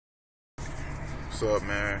What's up,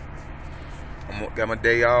 man? Got my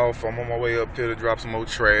day off. I'm on my way up here to drop some more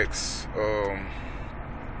tracks.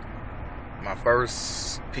 My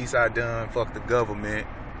first piece I done, Fuck the Government.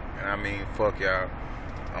 And I mean, fuck y'all.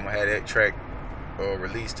 I'm gonna have that track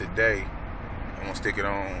released today. I'm gonna stick it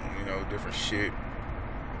on, different shit.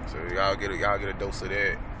 So y'all get a dose of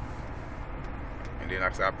that. And then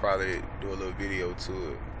like I said, I'll probably do a little video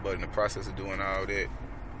to it. But in the process of doing all that,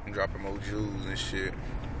 I'm dropping more jewels and shit.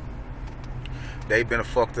 They been a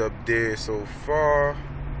fucked up day so far.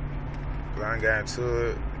 But I ain't got into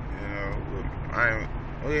it.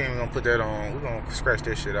 We ain't even gonna put that on. We're gonna scratch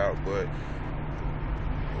that shit out. But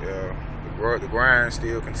yeah, the grind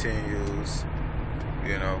still continues.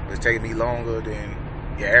 It's taking me longer than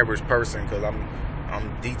your average person because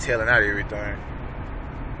I'm detailing out everything.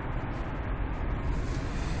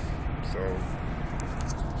 So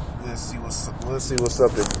we'll see what's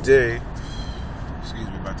up today. Excuse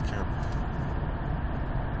me about the camera.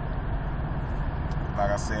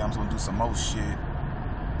 Like I said, I'm just gonna do some more shit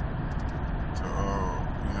to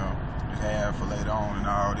just have for later on and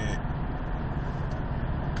all that.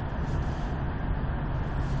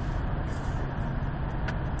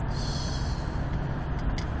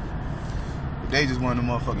 They just one of them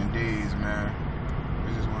motherfucking days, man.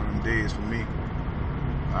 It's just one of them days for me.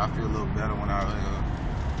 I feel a little better when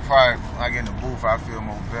probably when I get in the booth, I feel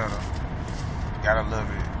more better. Gotta love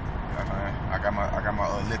it. I got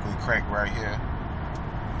my liquid crack right here.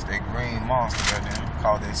 It's that green monster right there,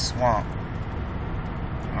 called that swamp.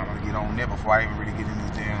 I'm gonna get on there before I even really get in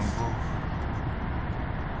this damn booth.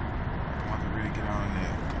 I want to really get on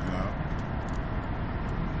there,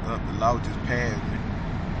 Look, the law just passed me.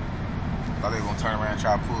 Thought they were gonna turn around and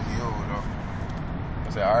try to pull me over though. I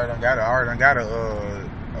said, I already got a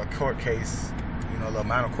court case, a little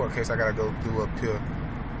minor court case I gotta go through up here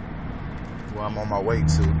where I'm on my way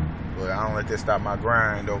to. But I don't let that stop my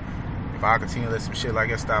grind though. If I continue to let some shit like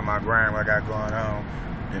that stop my grind, what I got going on,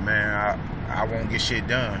 then man, I won't get shit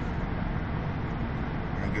done.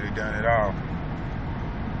 I won't get it done at all.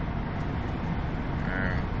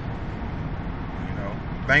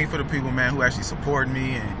 Thank you for the people, man, who actually support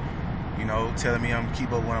me and telling me I'm gonna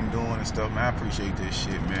keep up what I'm doing and stuff, man. I appreciate this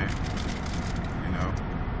shit, man.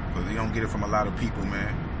 Because you don't get it from a lot of people,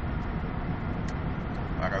 man.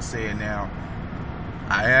 Like I said, now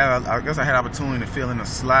I guess I had opportunity to fill in a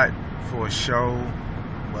slot for a show,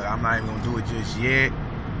 but I'm not even gonna do it just yet.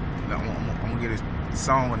 I'm gonna get a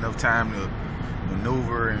song enough time to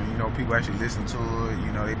maneuver and people actually listen to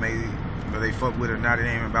it. They fuck with it or not. It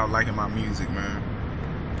ain't about liking my music, man.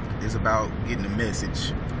 It's about getting the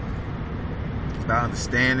message. It's about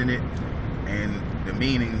understanding it and the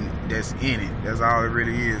meaning that's in it. That's all it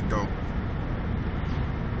really is, though.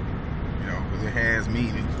 Because it has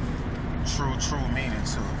meaning, true meaning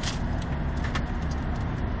to it.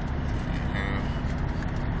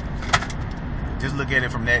 Just look at it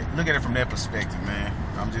from that perspective, man.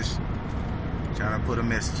 I'm just trying to put a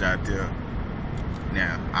message out there.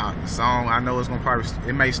 Now, the song, I know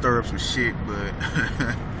it may stir up some shit, but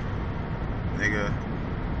nigga,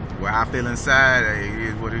 what I feel inside, hey, it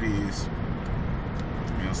is what it is. You know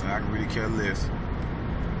what I'm saying? I can really care less.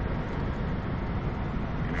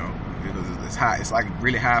 Because it's hot. It's like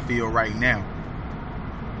really how I feel right now.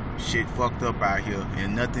 Shit fucked up out here,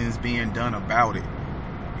 and nothing's being done about it.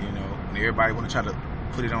 And everybody want to try to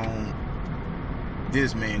put it on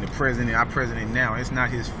this man, the president, our president now. It's not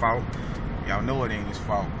his fault. Y'all know it ain't his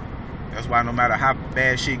fault. That's why no matter how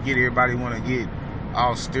bad shit get, everybody want to get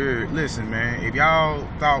all stirred. Listen, man, if y'all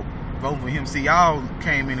thought voting for him, see, y'all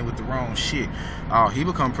came in with the wrong shit. Oh, he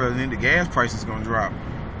become president, the gas price is gonna drop.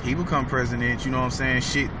 He become president, you know what I'm saying?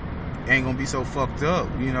 Shit ain't gonna be so fucked up.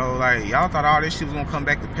 Like y'all thought all this shit was gonna come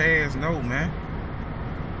back to pass. No, man.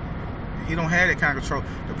 He don't have that kind of control.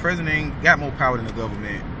 The president ain't got more power than the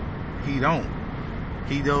government. He don't.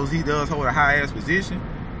 He does hold a high ass position,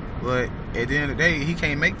 but at the end of the day, he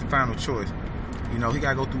can't make the final choice. He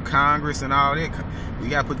gotta go through Congress and all that. He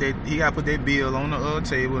gotta put that bill on the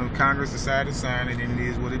table, and Congress decided to sign it, and it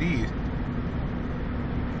is what it is.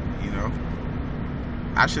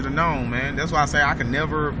 I should have known, man. That's why I say I can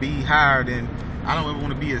never be higher than. I don't ever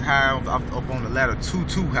want to be as high up on the ladder too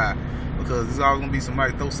high, because there's always gonna be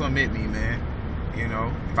somebody throw something at me, man.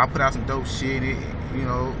 If I put out some dope shit,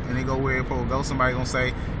 and they go where it's supposed to go, somebody gonna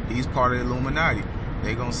say he's part of the Illuminati.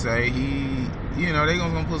 They gonna say they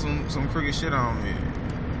gonna put some crooked shit on me.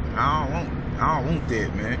 I don't want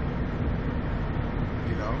that, man.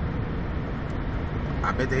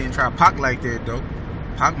 I bet they didn't try Pac like that though.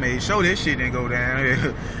 Pac made sure that shit didn't go down.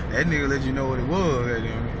 That nigga let you know what it was,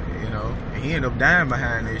 and he ended up dying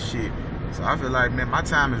behind that shit. So I feel like, man, my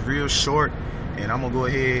time is real short, And I'm gonna go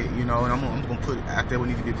ahead, you know, and I'm gonna put out there what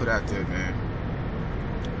needs to be put out there, man.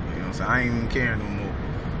 You know what I'm saying? I ain't even caring no more.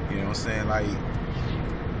 You know what I'm saying?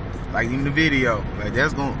 Like even the video, like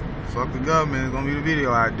that's gonna fuck the government. It's gonna be the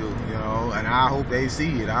video I do, you know, and I hope they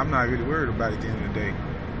see it. I'm not really worried about it at the end of the day.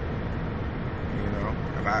 You know,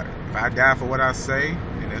 if I die for what I say,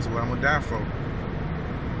 then that's what I'm gonna die for.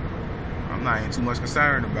 I'm not even too much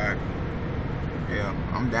concerned about it. Yeah,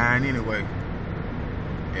 I'm dying anyway.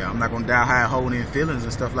 Yeah, I'm not gonna die high holding feelings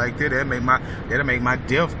and stuff like that. That'll make my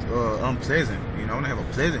death unpleasant. You know, I'm gonna have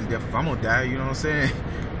a pleasant death if I'm gonna die. You know what I'm saying?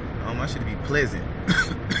 I should be pleasant.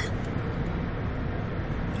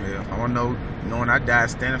 Yeah, I wanna know, knowing I died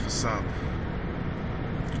standing for something.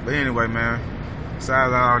 But anyway, man.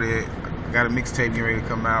 Besides all that, I got a mixtape getting ready to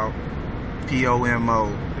come out. POMO,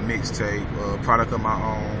 the mixtape, product of my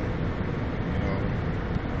own. You know,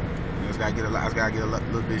 I just gotta get a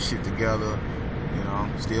little bit of shit together. You know,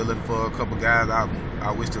 still looking for a couple guys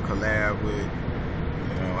I wish to collab with.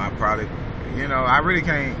 You know, I really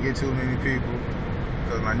can't get too many people,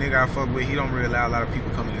 because my nigga I fuck with, he don't really allow a lot of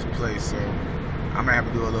people come in this place. So I might have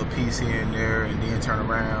to do a little piece here and there, and then turn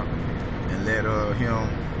around and let him,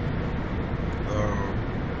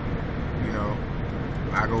 you know,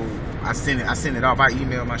 I send it off. I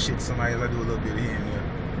email my shit to somebody else. I do a little bit of here and there,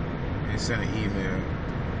 and send an email.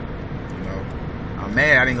 You know, I'm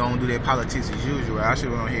mad I didn't go and do that politics as usual. I should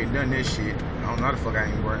have went on here and done that shit. I don't know how the fuck I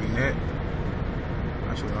ain't bring that.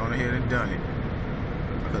 I should have gone ahead and done it.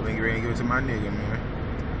 I could have been ready to give it to my nigga, man.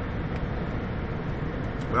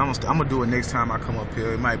 But I'm gonna do it next time I come up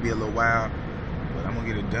here. It might be a little while, but I'm gonna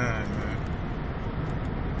get it done, man.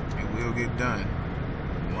 It will get done,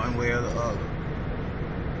 one way or the other.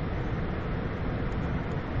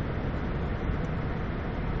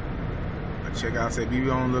 Check out, say, be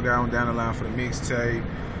on the lookout down the line for the mixtape.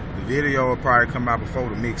 The video will probably come out before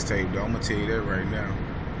the mixtape, though. I'm gonna tell you that right now.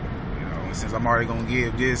 You know, and since I'm already gonna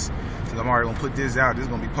put this out, this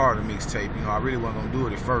is gonna be part of the mixtape. You know, I really wasn't gonna do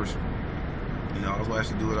it at first. You know, I was gonna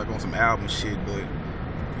actually do it like on some album shit, but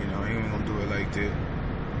you know, I ain't even gonna do it like that.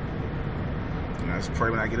 You know, I just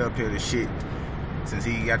pray when I get up here, the shit, since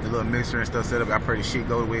he got the little mixer and stuff set up, I pray the shit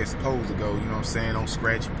go the way it's supposed to go. You know what I'm saying? Don't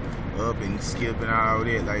scratch up and skip and all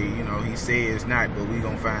that. Like, you know, he says not, but we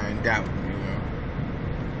gonna find out. You know,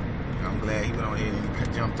 and I'm glad he went on ahead and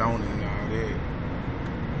he jumped on it and all that.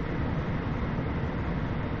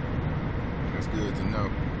 That's good to know.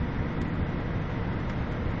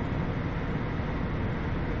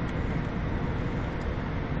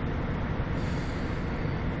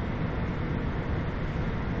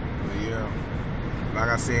 But yeah, like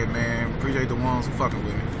I said, man, appreciate the ones who fucking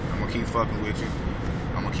with me. I'm gonna keep fucking with you.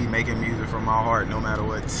 I'm gonna keep making music from my heart, no matter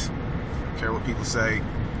what. Care what people say,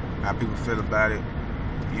 how people feel about it.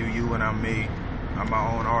 You and I'm me. I'm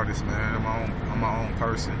my own artist, man. I'm my own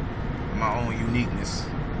person. I'm my own uniqueness.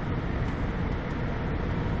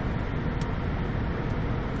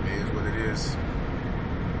 It is what it is.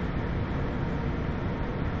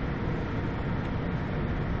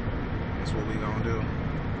 That's what we gonna do.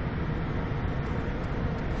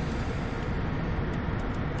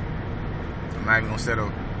 I'm not even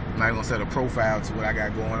gonna set a profile to what I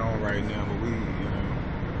got going on right now, but you know,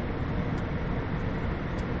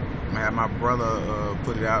 I'm gonna have my brother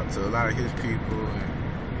put it out to a lot of his people, and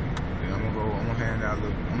you know, I'm gonna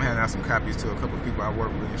hand out some copies to a couple of people I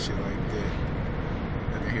work with and shit like that.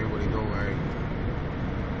 Let me hear what it go like.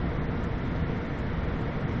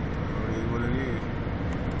 It is what it is.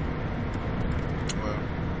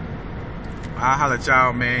 I'll holler at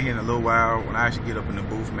y'all, man, here in a little while. When I actually get up in the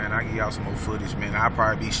booth, man, I'll give y'all some more footage, man. I'll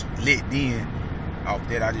probably be lit then off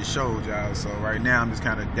that I just showed y'all. So right now, I'm just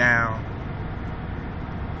kind of down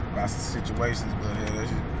about some situations, but yeah,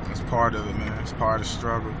 that's part of it, man. It's part of the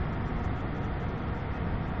struggle.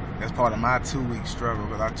 That's part of my 2-week struggle,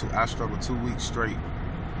 because I struggle 2 weeks straight.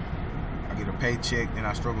 I get a paycheck, then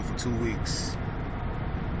I struggle for 2 weeks.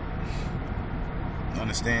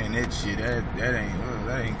 Understand that shit? That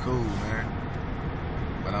ain't cool, man.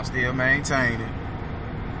 But I'm still maintaining.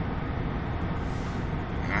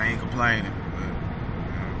 And I ain't complaining. But,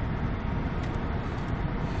 you know,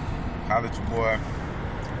 holla at your boy,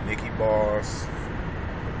 Nicky Boss.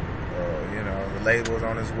 You know, the label's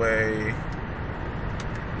on his way.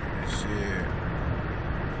 And shit.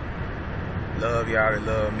 Love y'all that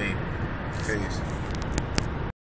love me. Peace.